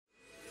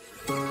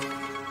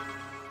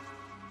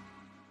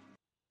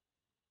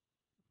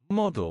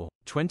Model,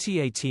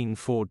 2018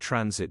 Ford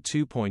Transit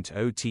 2.0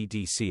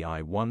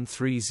 TDCI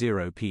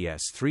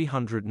 130PS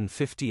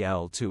 350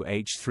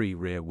 L2H3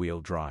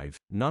 rear-wheel drive,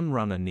 none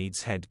runner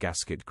needs head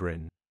gasket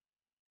grin.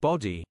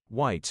 Body,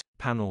 white,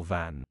 panel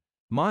van.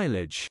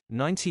 Mileage,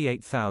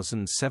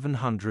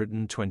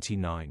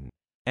 98,729.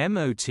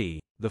 MOT,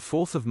 the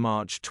 4th of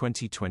March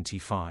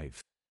 2025.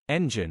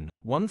 Engine,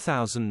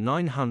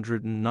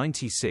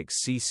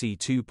 1996 cc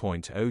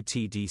 2.0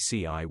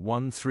 TDCI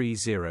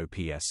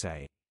 130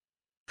 PSA.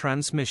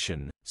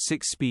 Transmission,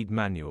 6-speed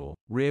manual,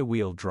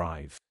 rear-wheel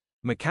drive.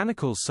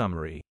 Mechanical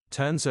summary,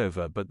 turns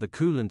over but the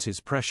coolant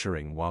is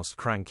pressuring whilst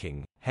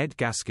cranking, head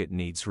gasket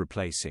needs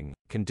replacing.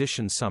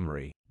 Condition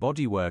summary,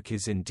 bodywork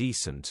is in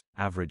decent,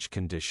 average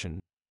condition.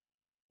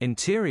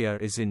 Interior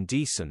is in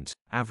decent,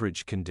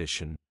 average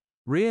condition.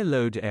 Rear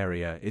load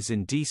area is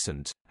in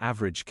decent,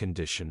 average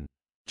condition.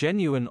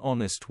 Genuine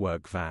honest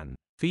work van.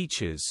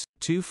 Features,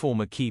 2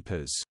 former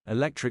keepers,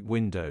 electric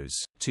windows,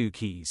 2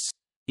 keys.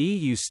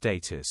 EU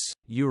status,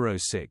 Euro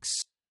 6.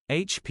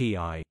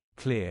 HPI,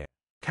 clear.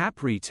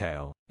 Cap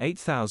retail,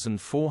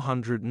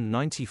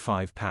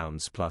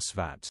 £8,495 plus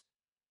VAT.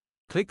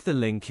 Click the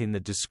link in the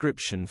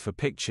description for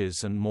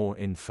pictures and more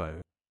info.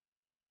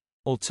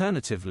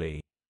 Alternatively,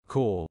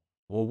 call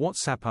or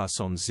WhatsApp us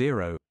on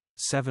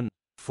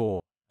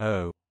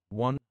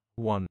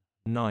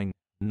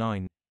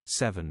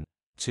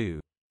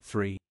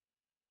 07401199723.